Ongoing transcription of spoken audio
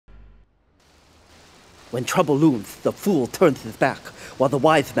When trouble looms, the fool turns his back, while the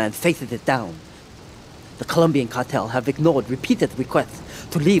wise man faces it down. The Colombian cartel have ignored repeated requests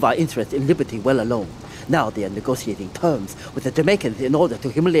to leave our interests in liberty well alone. Now they are negotiating terms with the Jamaicans in order to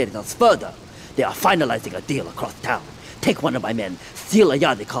humiliate us further. They are finalizing a deal across town. Take one of my men, steal a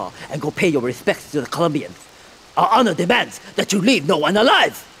Yardley car, and go pay your respects to the Colombians. Our honor demands that you leave no one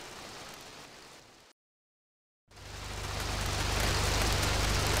alive!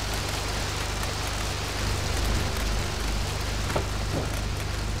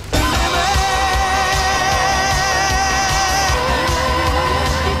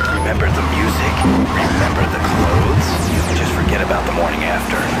 Remember the music? Remember the clothes? Just forget about the morning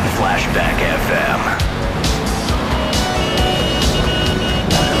after. Flashback FM.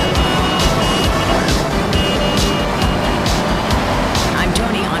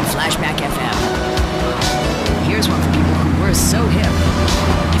 Flashback FM. Here's one for people who were so hip,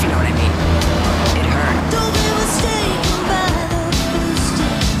 if you know what I mean. It hurt. Don't be mistaken by the first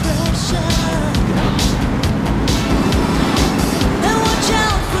impression. And watch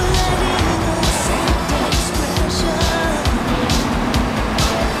out for that innocent expression.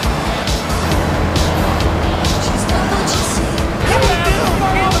 She's not what you see.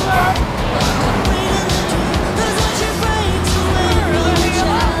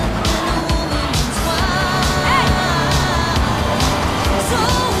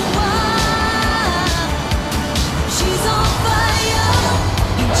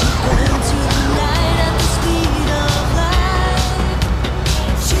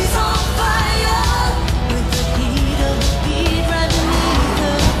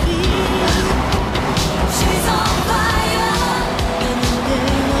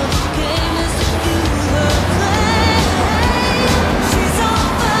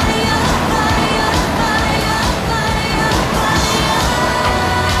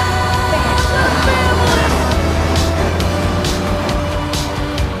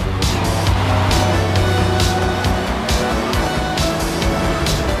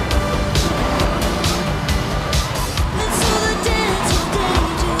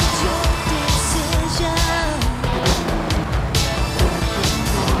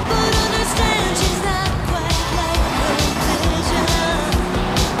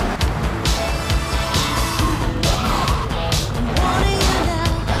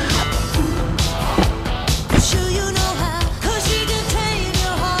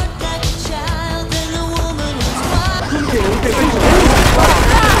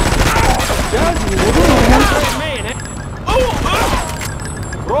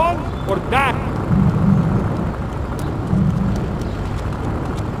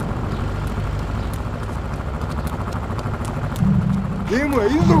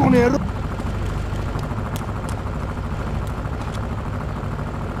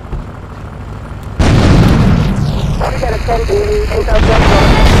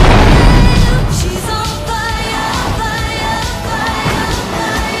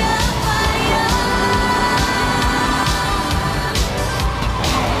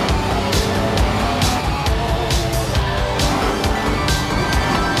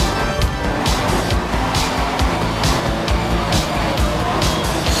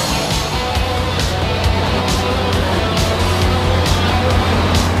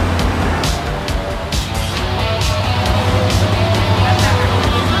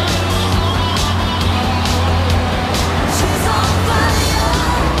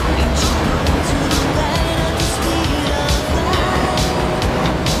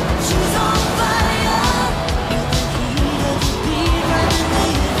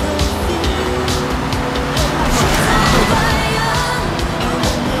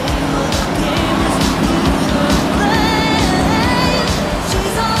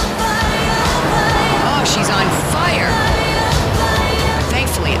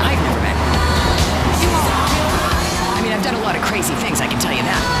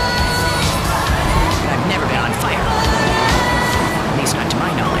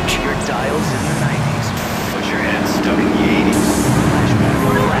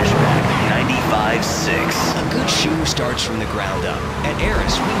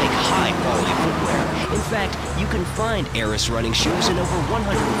 Running shoes in over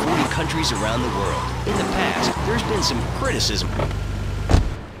 140 countries around the world. In the past, there's been some criticism.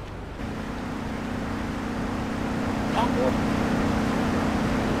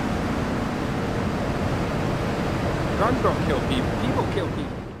 Guns don't kill people, people kill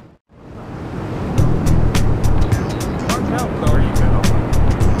people.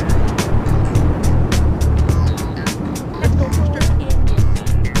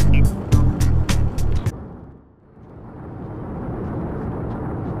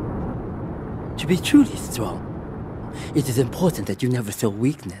 To be truly strong, it is important that you never show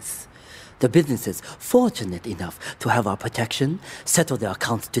weakness. The businesses fortunate enough to have our protection settle their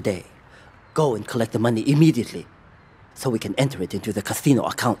accounts today. Go and collect the money immediately, so we can enter it into the casino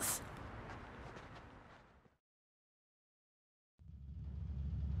accounts.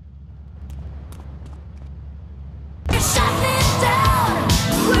 Shut me down.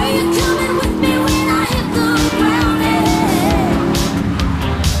 Where you coming with me when I hit the ground?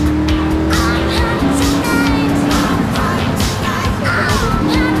 I'm hot tonight. I'm hot tonight.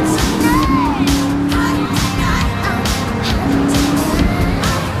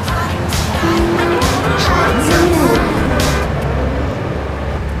 I'm hot tonight.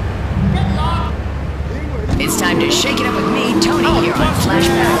 It's time to shake it up with me, Tony, here on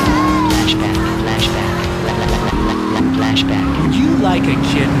Flashback. Flashback. Would you like a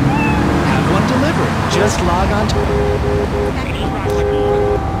kitten? Have one delivered. Just log on to...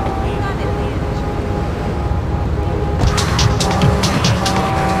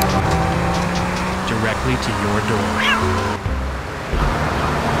 Directly to your door.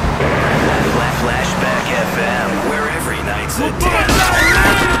 Flashback FM, where every night's a dance.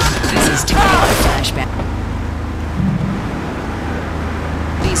 This is Tony on Flashback.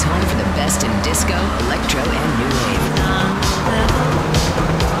 He's home for the best in disco, electro, and new wave.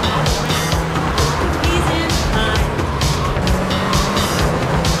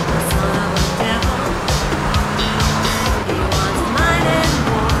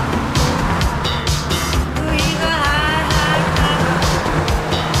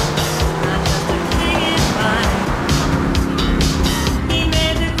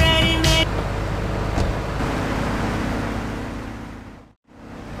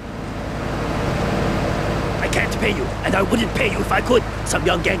 And I wouldn't pay you if I could. Some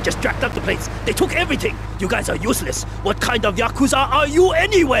young gang just jacked up the place. They took everything. You guys are useless. What kind of Yakuza are you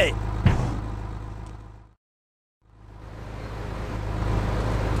anyway?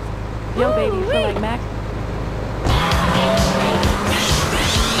 Yo, baby, you feel like Mac?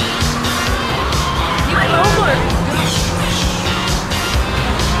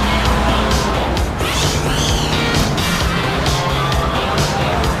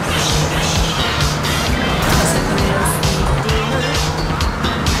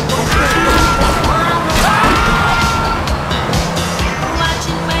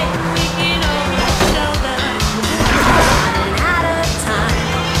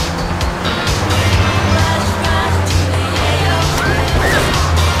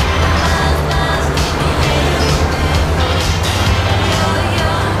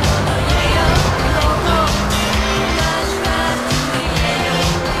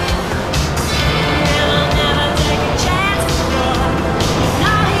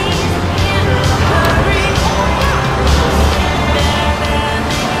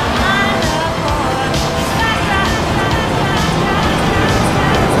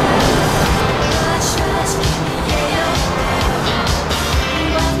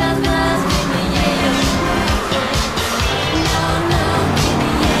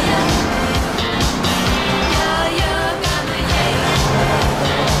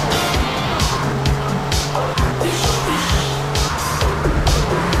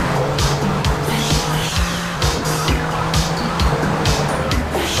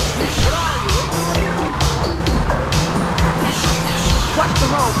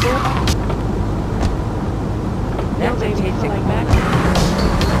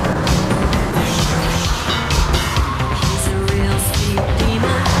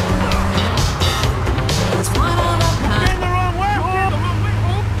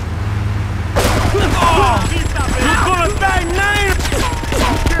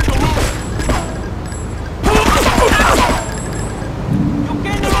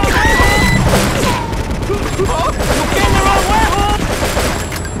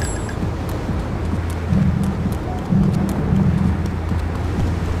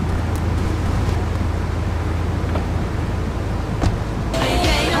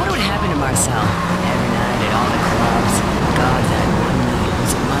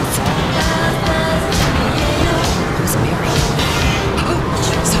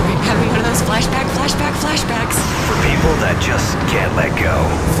 Flashbacks. For people that just can't let go.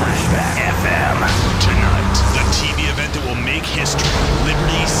 Flashback FM. Tonight, the TV event that will make history.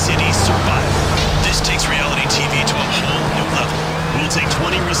 Liberty City Survival. This takes reality TV to a whole new level. We'll take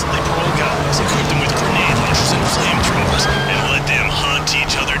 20 recently paroled guys, equip them with grenade launchers and flamethrowers, and let them hunt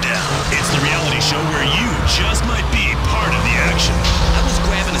each other down. It's the reality show where you just might be part of the action. I was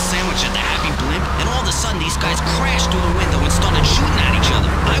grabbing a sandwich at the Happy Blimp, and all of a sudden these guys crashed through the window and started shooting at each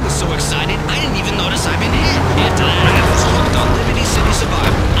other. I was so excited, I didn't even notice I'd been hit. After that, I was hooked on Liberty City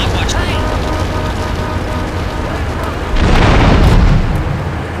Survival. I watched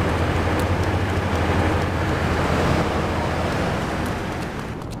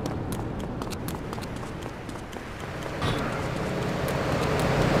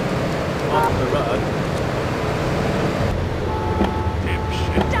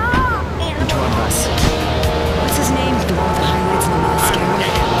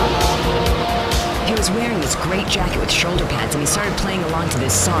started playing along to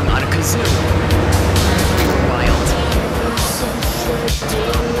this song on a kazoo. Wild.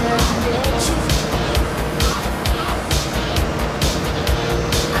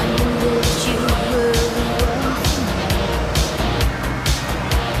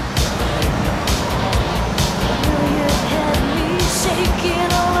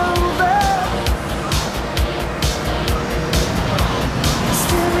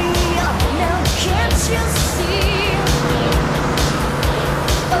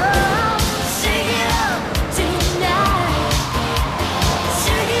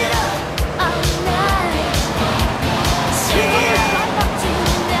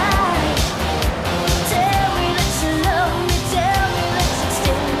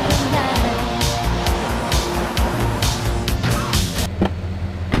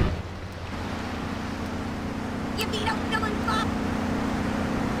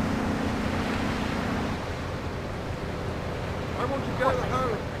 I want to go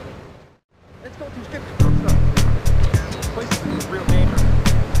home. Let's go to skip the Rockstar. This place is real dangerous.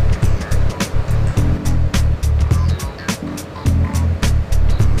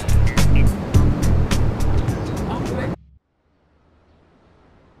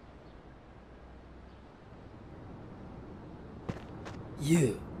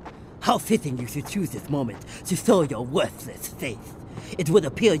 You. How fitting you should choose this moment to show your worthless faith. It would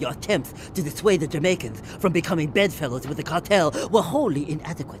appear your attempts to dissuade the Jamaicans from becoming bedfellows with the cartel were wholly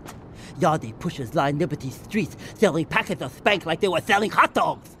inadequate. Yardie pushers line Liberty streets selling packets of spank like they were selling hot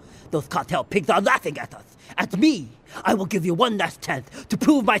dogs. Those cartel pigs are laughing at us. At me! I will give you one last chance to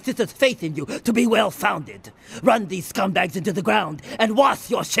prove my sister's faith in you to be well-founded. Run these scumbags into the ground and wash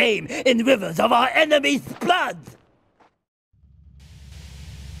your shame in rivers of our enemies' blood!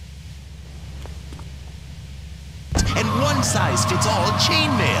 And one-size-fits-all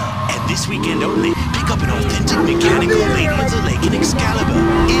chainmail. And this weekend only, pick up an authentic mechanical Lady of the Lake in Excalibur.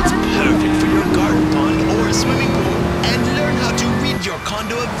 It's perfect for your garden pond or a swimming pool. And learn how to rid your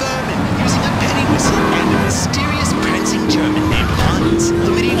condo of vermin using a penny whistle and a mysterious prancing German named Hans.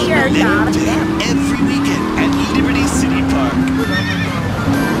 The medieval Little Fair every weekend at Liberty City Park.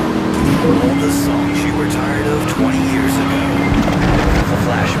 All the songs you were tired of 20 years ago.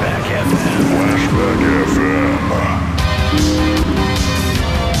 Flashback FM. Flashback FM.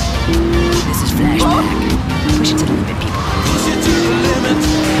 This is Flashback. Push it to the limit, people. Push it to the limit.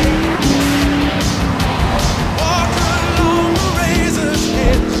 Walk along the razor's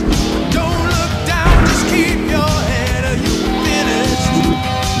edge. Don't look down, just keep your head or you're finished.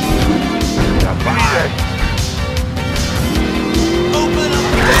 Open up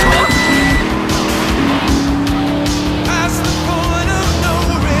the door.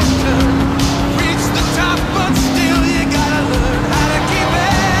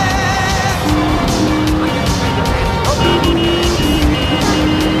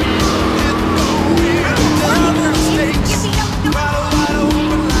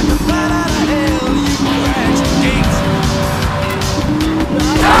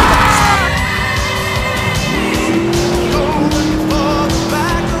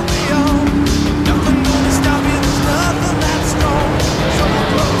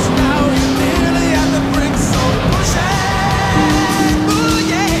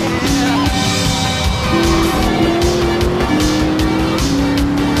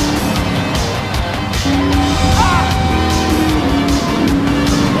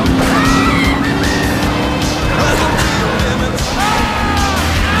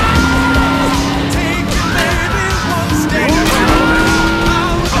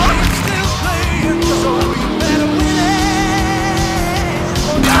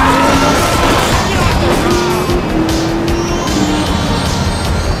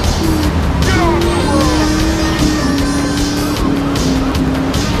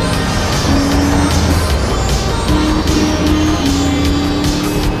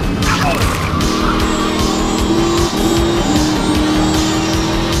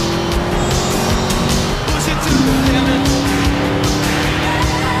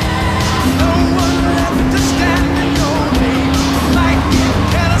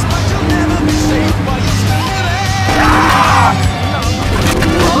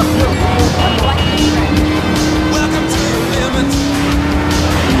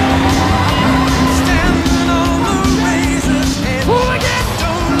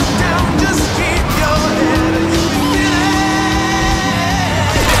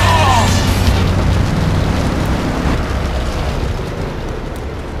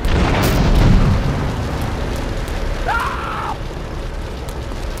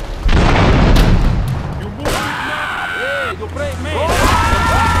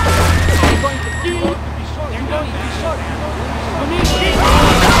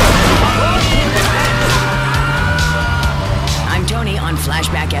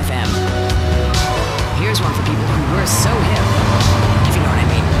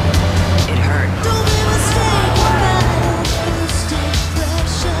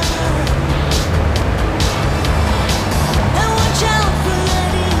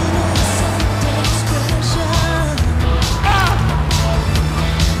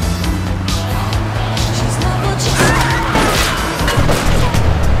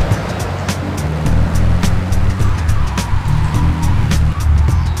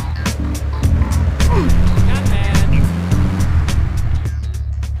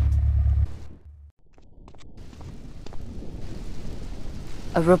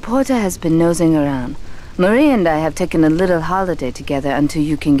 A reporter has been nosing around. Marie and I have taken a little holiday together until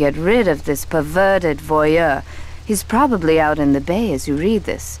you can get rid of this perverted voyeur. He's probably out in the bay as you read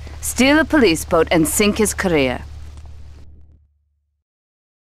this. Steal a police boat and sink his career.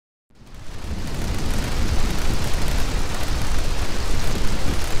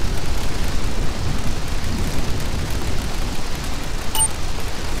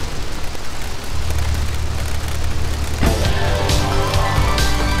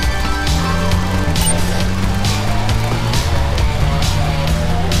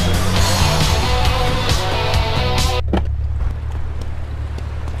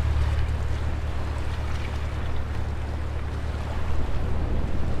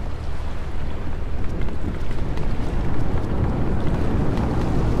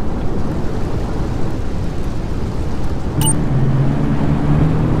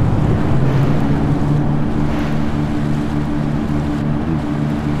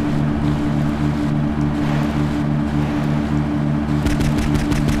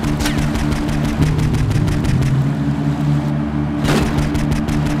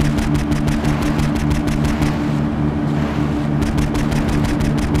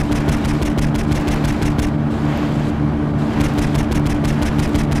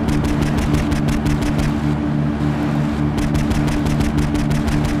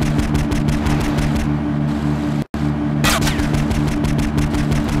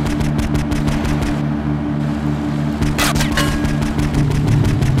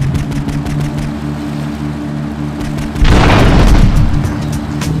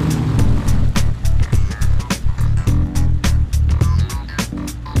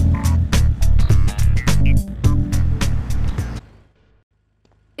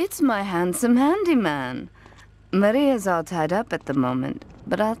 It's my handsome handyman. Maria's all tied up at the moment,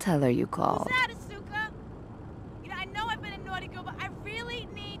 but I'll tell her you called. Who's that, Asuka? You know, I know I've been a naughty girl, but I really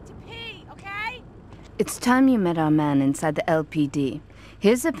need to pee, okay? It's time you met our man inside the LPD.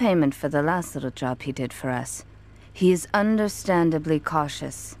 Here's a payment for the last little job he did for us. He is understandably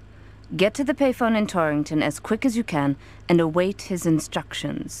cautious. Get to the payphone in Torrington as quick as you can and await his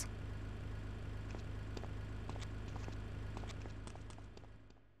instructions.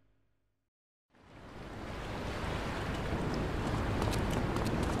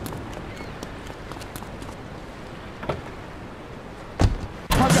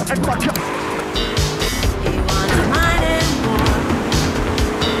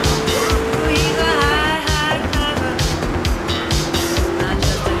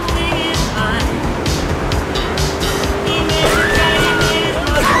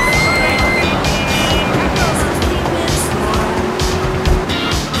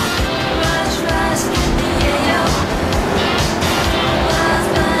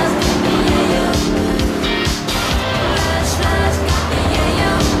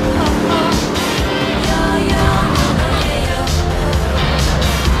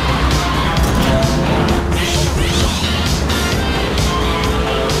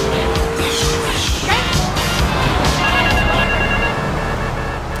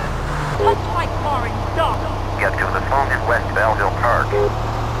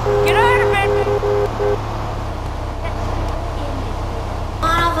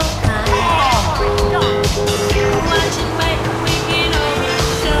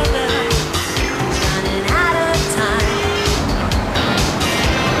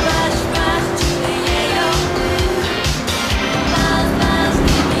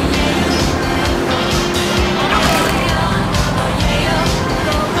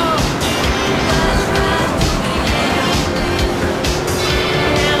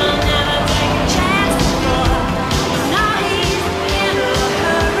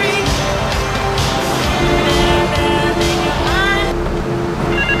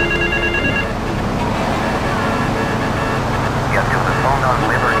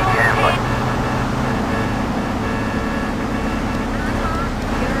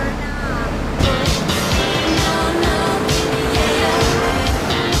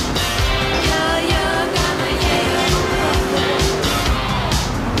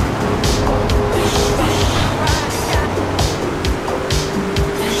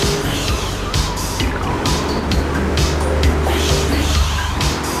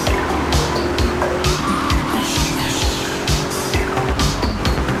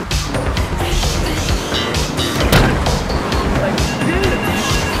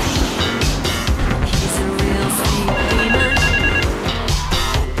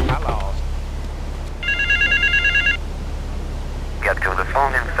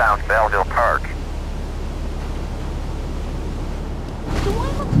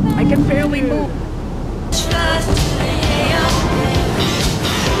 I can barely move.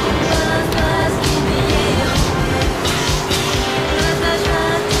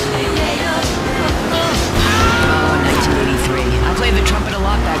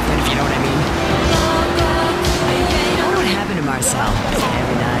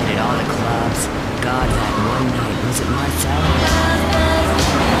 jobs. God, that one night was at my cell.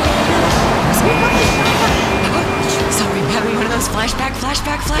 Sorry, I'm having one of those flashbacks.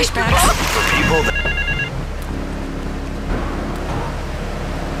 For people that...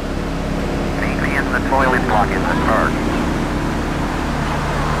 the toilet block is the Purge.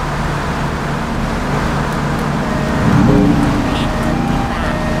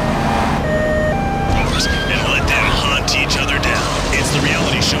 And let them hunt each other down. It's the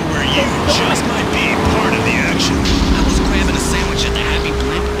reality show where you just might be part of the action. I was grabbing a sandwich at the Happy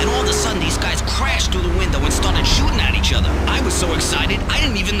Blimp, and all of a sudden these guys crashed through the window and started shooting at each other. I was so excited, I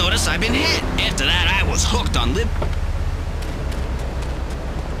didn't even notice I'd been hit. After that, I was hooked on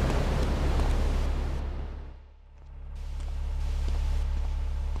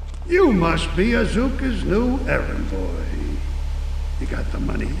You must be Azuka's new errand boy. You got the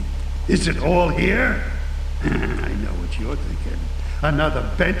money? Is it all here? I know what you're thinking. Another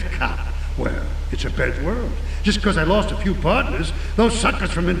bent cop. Well, it's a bent world. Just because I lost a few partners, those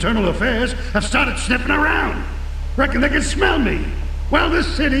suckers from Internal Affairs have started sniffing around. Reckon they can smell me. Well, this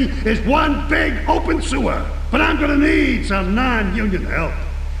city is one big open sewer. But I'm gonna need some non-union help.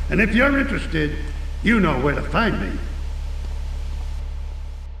 And if you're interested, you know where to find me.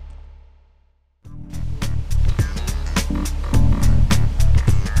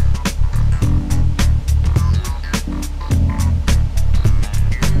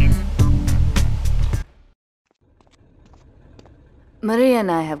 Maria and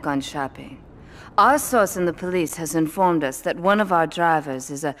I have gone shopping. Our source in the police has informed us that one of our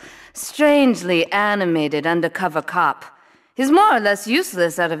drivers is a strangely animated undercover cop. He's more or less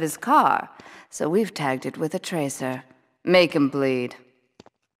useless out of his car, so we've tagged it with a tracer. Make him bleed.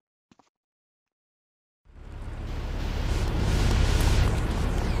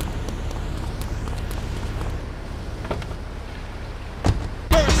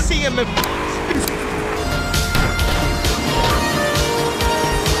 Mercy him.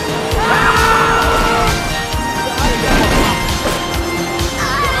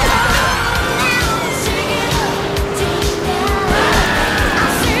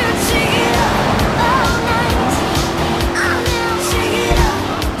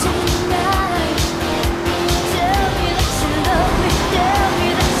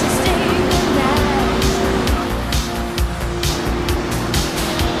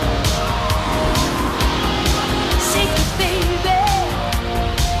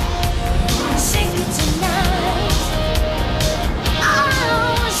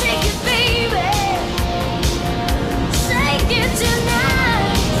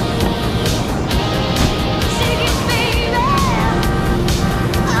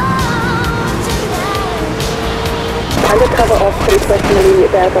 Undercover off 320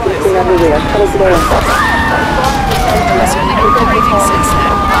 immediate bag up between underwear. Come as well. Certainly been craving since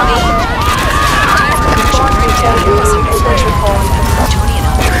then. Time for picture breakdown. Tony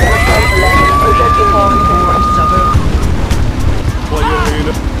and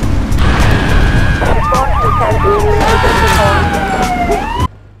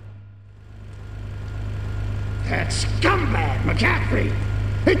That scumbag, McCaffrey!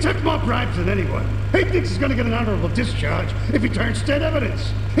 He took more bribes than anyone. He thinks he's gonna get an honorable discharge if he turns dead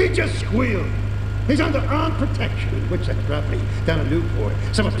evidence. He just squealed. He's under armed protection, which that property down in Newport,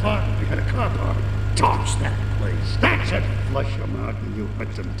 some apartment behind a car park. Torch that place. That should flush him out when you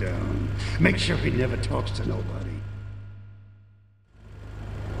hunt him down. Make sure he never talks to nobody.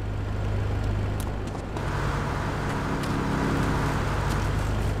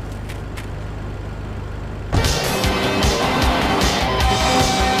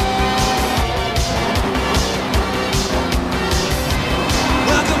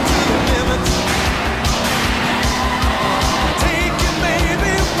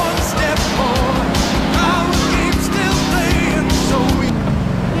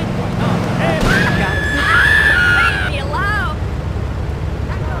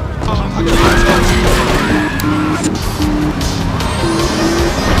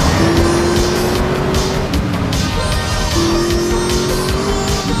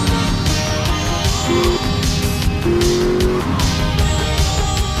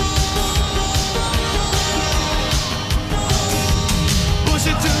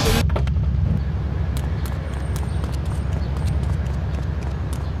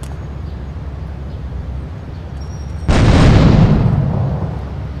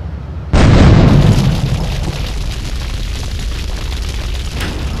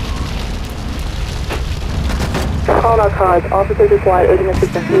 All our cars, officers required urgent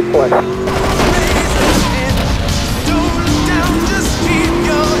assistance Newport.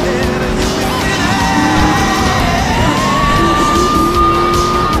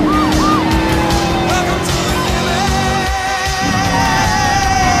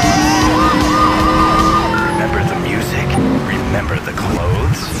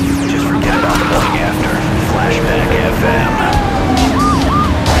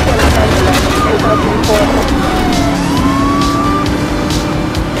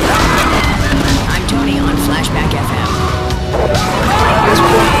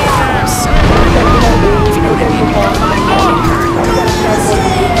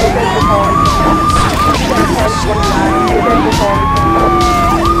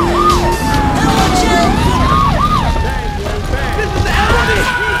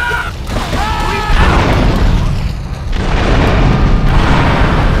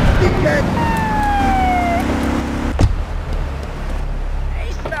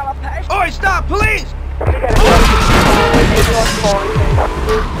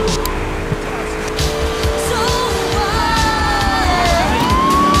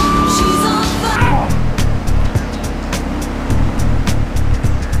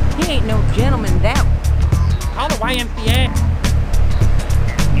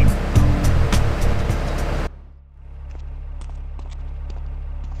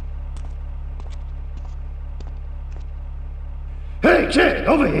 Hey, Jed,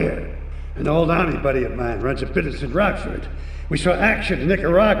 over here! An old army buddy of mine runs a business in Rockford. We saw action in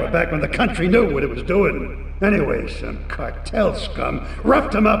Nicaragua back when the country knew what it was doing. Anyway, some cartel scum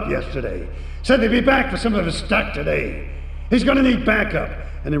roughed him up yesterday. Said they'd be back for some of his stock today. He's gonna need backup,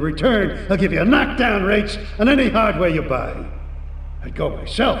 and in return, he'll give you knockdown rates on any hardware you buy. I'd go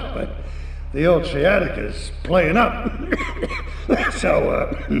myself, but the old sciatica's playing up.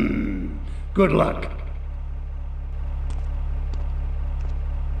 So, good luck.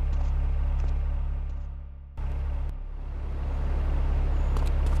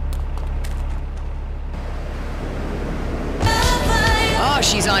 Oh,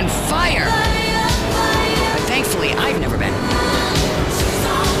 she's on fire! But thankfully, I've never been. I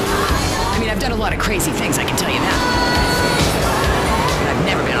mean, I've done a lot of crazy things, I can tell you that. But I've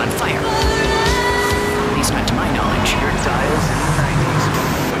never been on fire. At least not to my knowledge. Your dials in the 90s.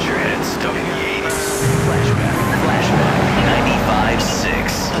 Put your head stuck in the 80s. Flashback.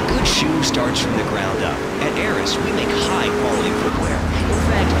 95.6. A good shoe starts from the ground up. At Eris, we make high-quality footwear. In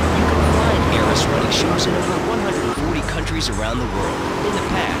fact, you can find Eris running shoes in over 140 countries around the world. In the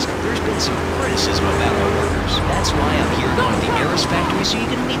past, there's been some criticism about our workers. That's why I'm here at one of the Eris factories so you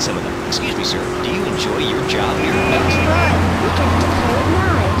can meet some of them. Excuse me, sir. Do you enjoy your job here? It's fun. We get to play with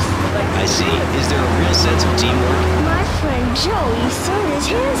knives. I see. Is there a real sense of teamwork? My friend Joey sewed his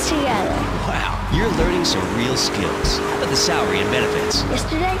hands together. Wow, you're learning some real skills. How about the salary and benefits?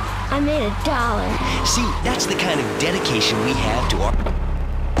 Yesterday, I made $1. See, that's the kind of dedication we have to our...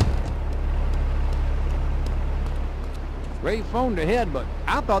 Ray phoned ahead, but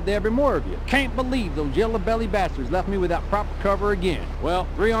I thought there'd be more of you. Can't believe those yellow-belly bastards left me without proper cover again. Well,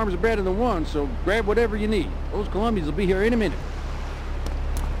 3 arms are better than 1, so grab whatever you need. Those Colombians will be here any minute.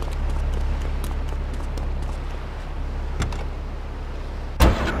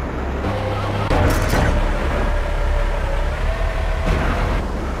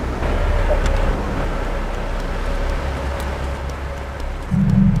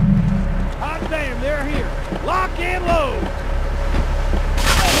 Hot damn, they're here. Lock and load.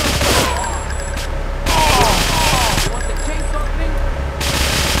 You want the chainsaw thing?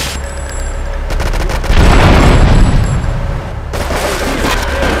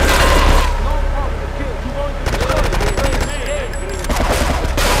 No problem with kill. You going to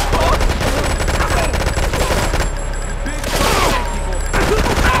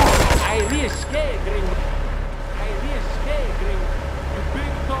I really scared, gringo. I really scared, gringo. You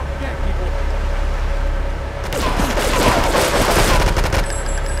big tough cat, people.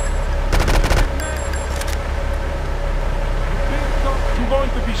 You're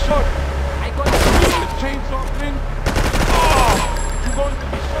going to be shot. I'm going to use the chainsaw thing. Oh, you're going to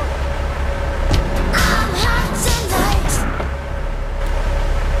be shot. I'm hot tonight.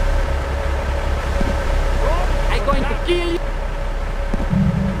 I'm going to kill you.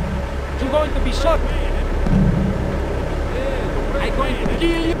 You're going to be shot. I'm going to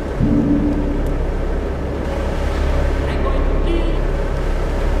kill you. I'm going to kill you.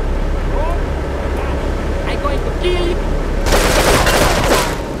 I'm going to kill you.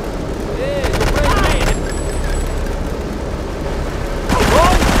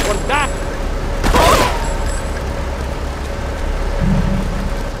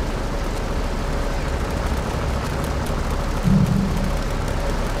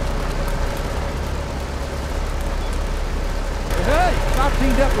 Hey, if I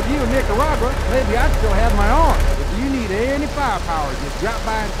teamed up with you in Nicaragua, maybe I'd still have my arm. If you need any firepower, just drop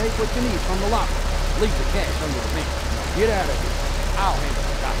by and take what you need from the locker. Leave the cash under the bench. Now get out of here. I'll handle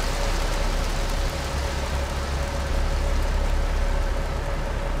the doctor.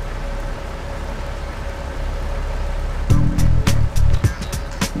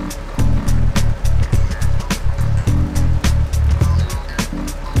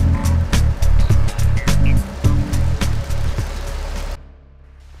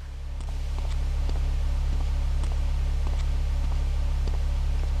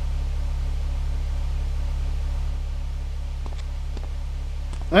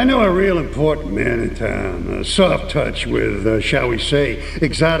 I know a real important man in town, a soft touch with, shall we say,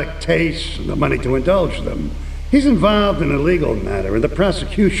 exotic tastes and the money to indulge them. He's involved in a legal matter, and the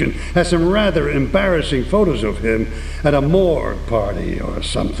prosecution has some rather embarrassing photos of him at a morgue party or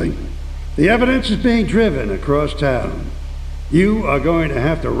something. The evidence is being driven across town. You are going to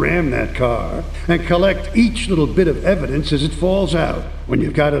have to ram that car and collect each little bit of evidence as it falls out. When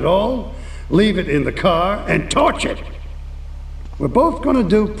you've got it all, leave it in the car and torch it. We're both going to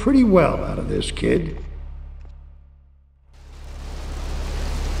do pretty well out of this, kid.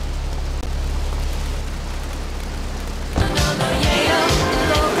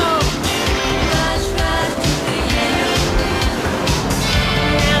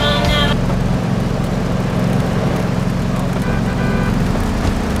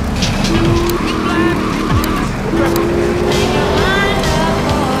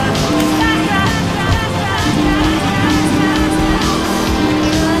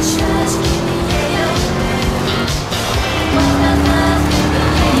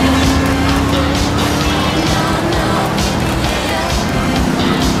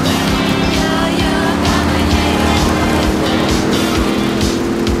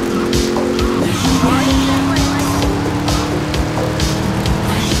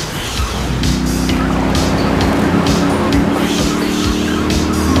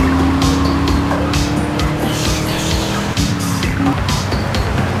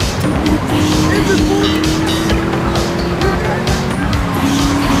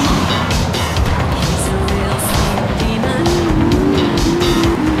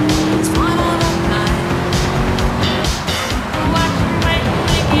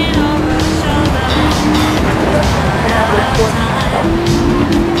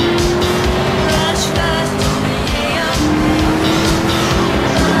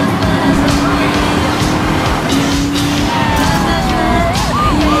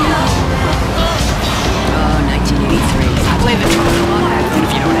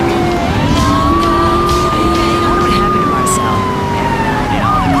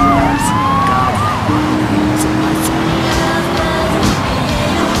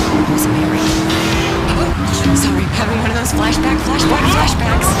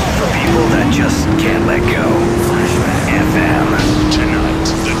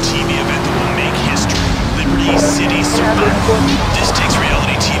 This takes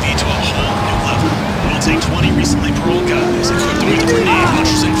reality TV to a whole new level. We'll take 20 recently paroled guys, equip them with grenade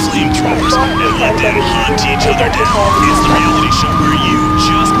launchers and flamethrowers, and let them hunt each other down. It's the reality show where you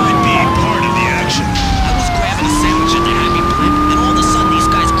just might be part of the action. I was grabbing a sandwich at the Happy Blimp, and all of a sudden these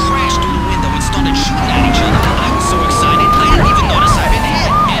guys crashed through the window and started shooting at each other. I was so excited, I didn't even notice I'd been hit.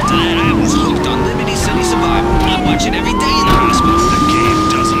 After that, I was hooked on Liberty City Survival. I watch it every day in the hospital. The game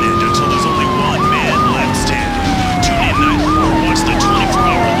doesn't end until there's only one man left standing. Tune in night or watch the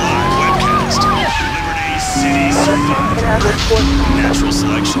 24-hour live webcast. Liberty City Survival. Natural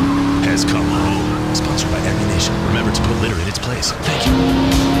selection has come home. Sponsored by Ammunition. Remember to put litter in its place. Thank you.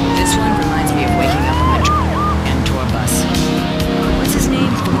 This one reminds me of waking up on a tour bus. What's his name?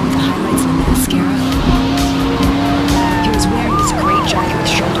 The one with the highlights and the mascara? He was wearing this great jacket with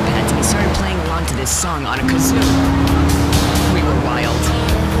shoulder pads and he started playing along to this song on a kazoo. We were wild.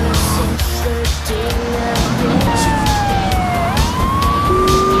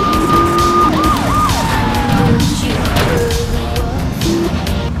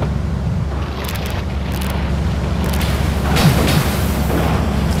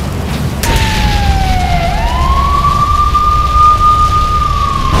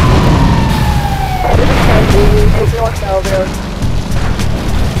 Take North Melville.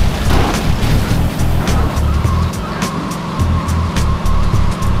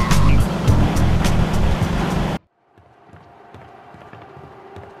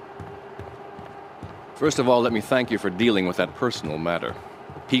 First of all, let me thank you for dealing with that personal matter.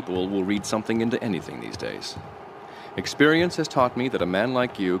 People will read something into anything these days. Experience has taught me that a man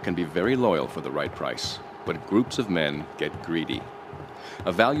like you can be very loyal for the right price, but groups of men get greedy.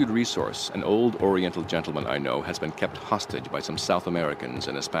 A valued resource, an old Oriental gentleman I know, has been kept hostage by some South Americans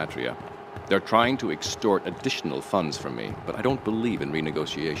in Espatria. They're trying to extort additional funds from me, but I don't believe in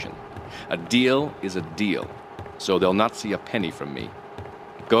renegotiation. A deal is a deal, so they'll not see a penny from me.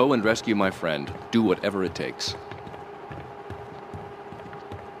 Go and rescue my friend. Do whatever it takes.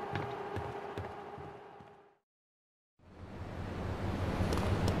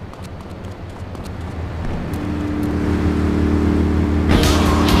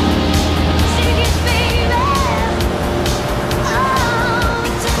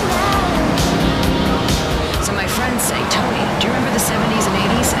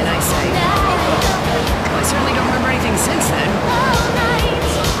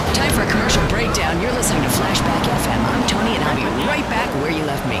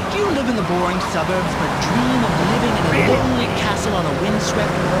 Suburbs, but dream of living in a lonely castle on a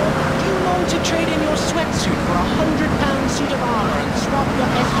windswept moor? Do you long to trade in your sweatsuit for £100 suit of armor and swap your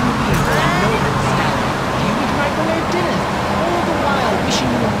SUV for a noble stallion? Do you eat microwave dinners, all the while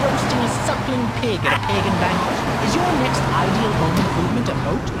wishing you were roasting a suckling pig at a pagan banquet? Is your next ideal home improvement a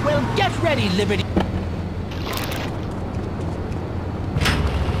boat? Well, get ready, Liberty.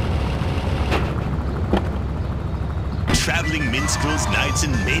 Traveling minstrels, knights,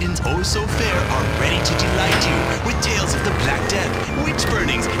 and maidens oh so fair are ready to delight you with tales of the Black Death, witch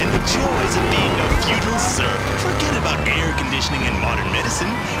burnings, and the joys of being a feudal serf. Forget about air conditioning and modern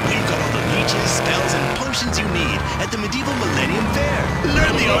medicine. We've got all the leeches, spells, and potions you need at the Medieval Millennium Fair.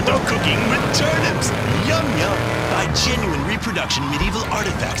 Learn the art of cooking with turnips. Yum yum. Buy genuine reproduction medieval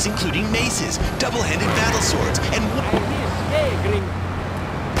artifacts including maces, double-handed battle swords, and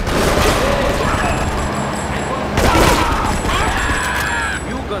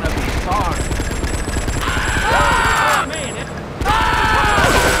gonna be sorry.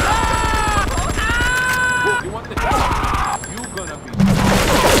 You want the job? You gonna be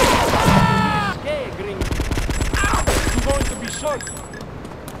you going to be shot.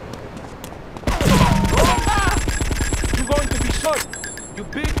 You going to be shot. You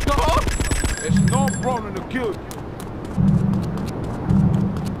big dog. It's no problem to kill you.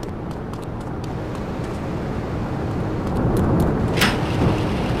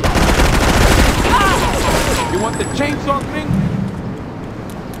 You want the chainsaw thing?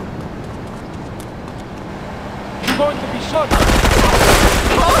 You're going to be shot.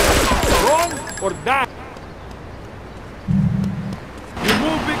 Wrong or die. You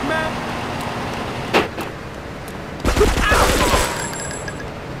move, big man.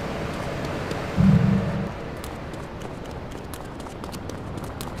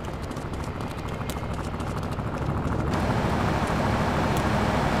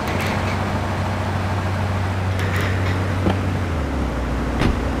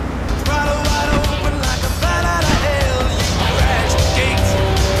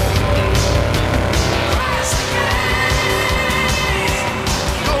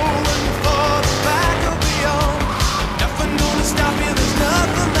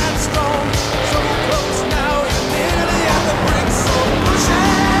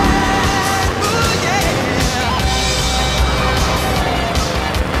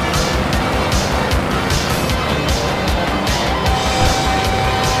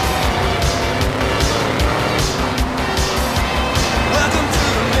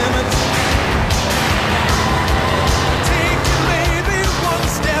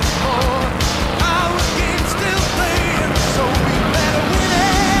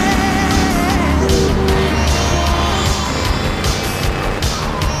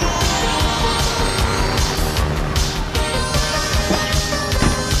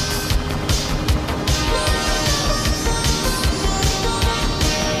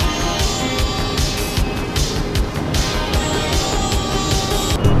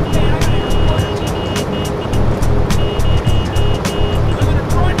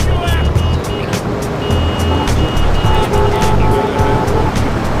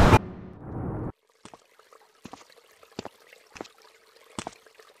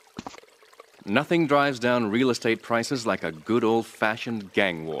 Nothing drives down real estate prices like a good old-fashioned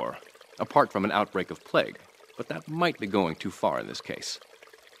gang war, apart from an outbreak of plague, but that might be going too far in this case.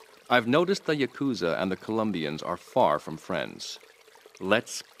 I've noticed the Yakuza and the Colombians are far from friends.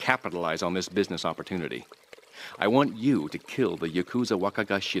 Let's capitalize on this business opportunity. I want you to kill the Yakuza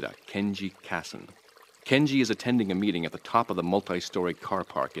Waka-Gashira, Kenji Kassen. Kenji is attending a meeting at the top of the multi-story car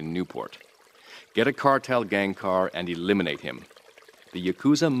park in Newport. Get a cartel gang car and eliminate him. The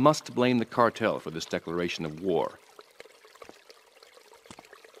Yakuza must blame the cartel for this declaration of war.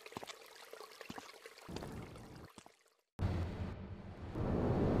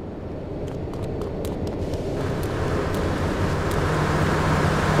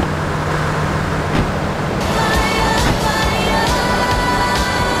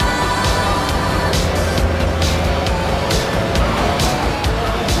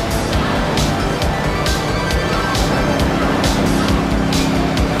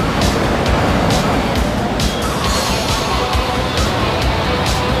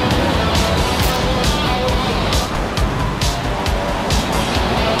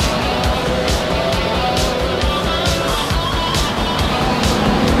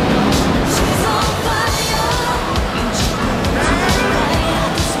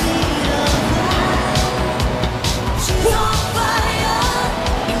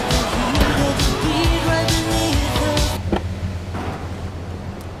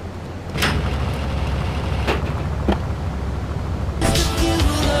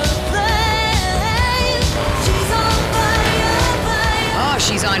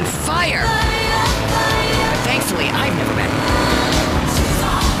 She's on fire! But thankfully, I've never been.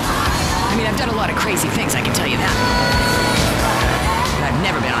 I mean, I've done a lot of crazy things, I can tell you that. But I've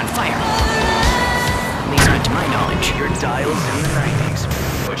never been on fire. At least not to my knowledge. Your dial's in the 90s,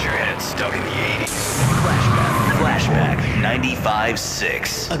 but your head's stuck in the 80s. Flashback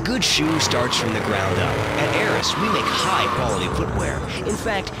 95.6. A good shoe starts from the ground up. At Eris, we make high-quality footwear. In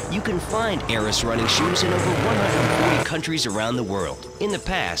fact, you can find Eris running shoes in over 140 countries around the world. In the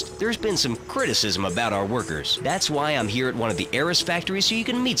past, there's been some criticism about our workers. That's why I'm here at one of the Eris factories so you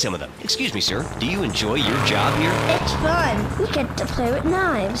can meet some of them. Excuse me, sir. Do you enjoy your job here? It's fun. We get to play with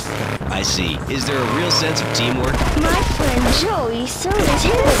knives. I see. Is there a real sense of teamwork? My friend Joey sewed his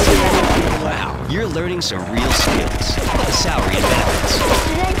hair. Wow, you're learning some real skills. How about the salary and benefits?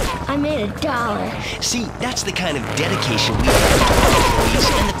 Today, I made $1. See, that's the kind of dedication we have to our employees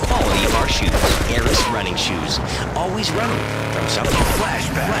and the quality of our shoes. Eris running shoes. Always running from something.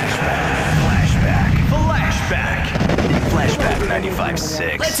 Flashback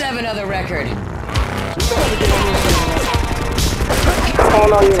 95.6. Let's have another record.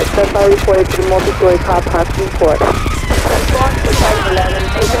 All our units, stand by reported to the multi-story car park Newport. Response to 1011,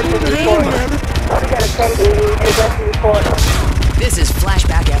 aggressive report. We got a 1080, aggressive report. This is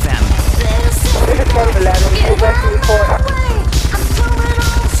Flashback FM. This is 1011, aggressive report.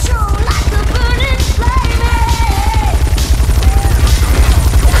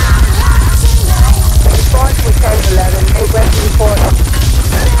 Response to 1011, aggressive report.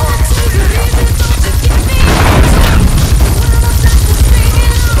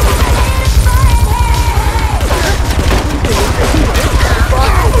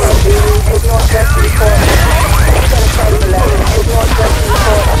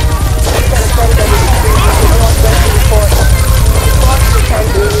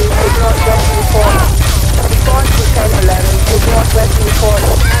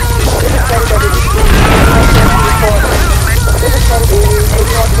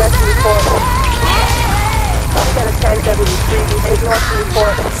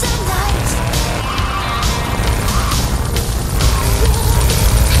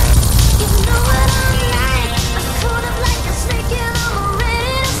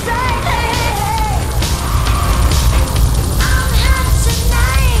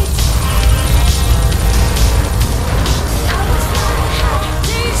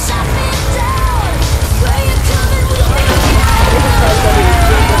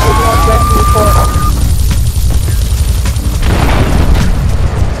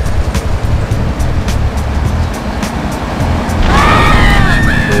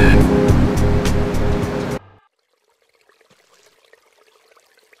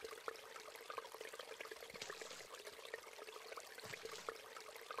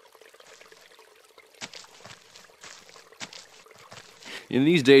 In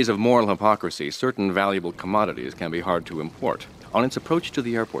these days of moral hypocrisy, certain valuable commodities can be hard to import. On its approach to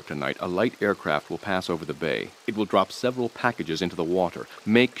the airport tonight, a light aircraft will pass over the bay. It will drop several packages into the water.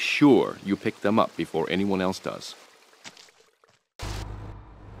 Make sure you pick them up before anyone else does.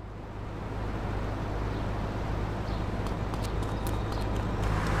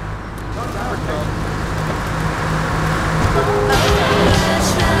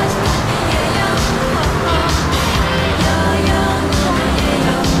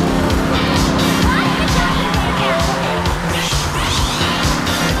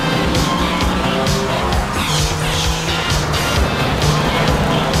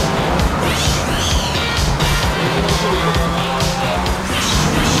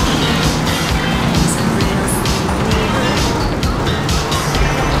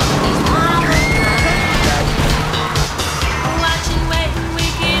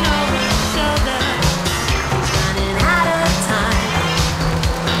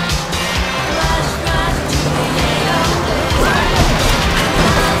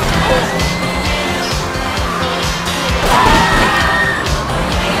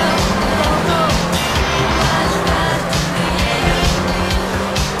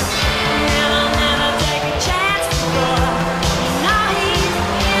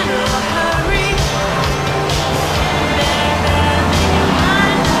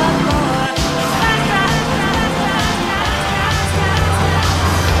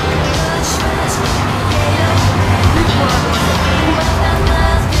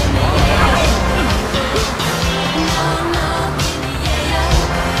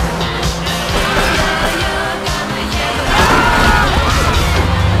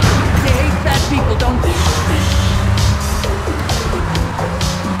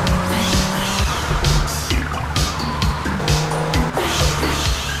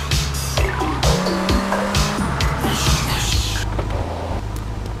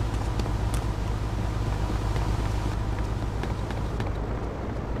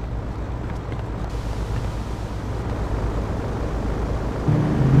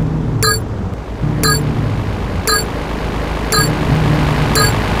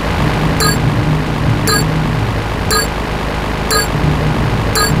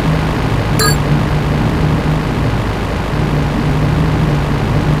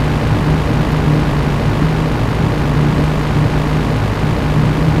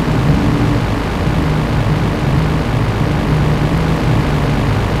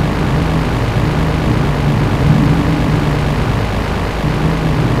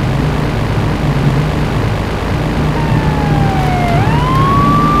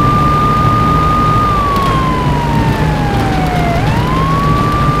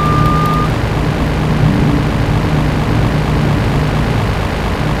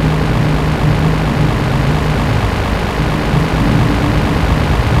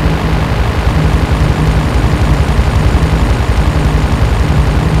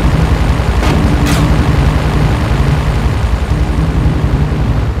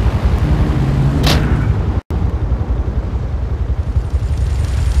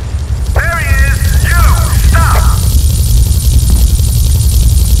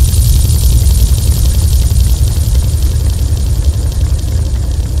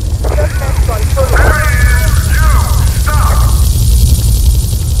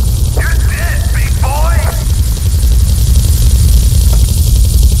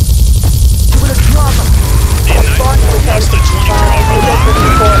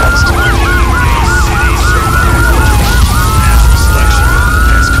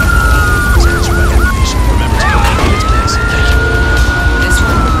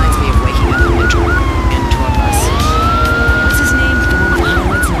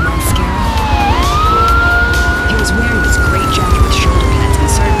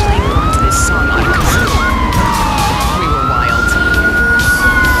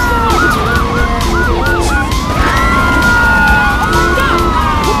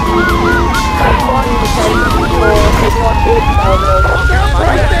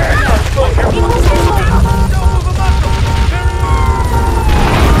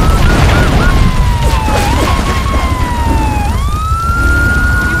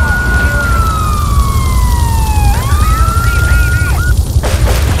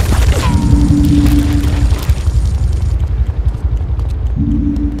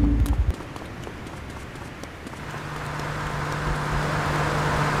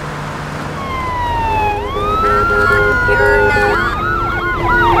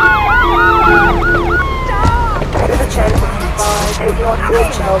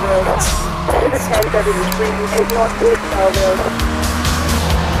 northeast Melville. This is 1073, take northeast Melville.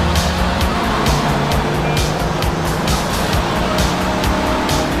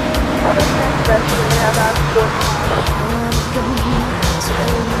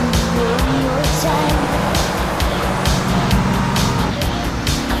 One more time.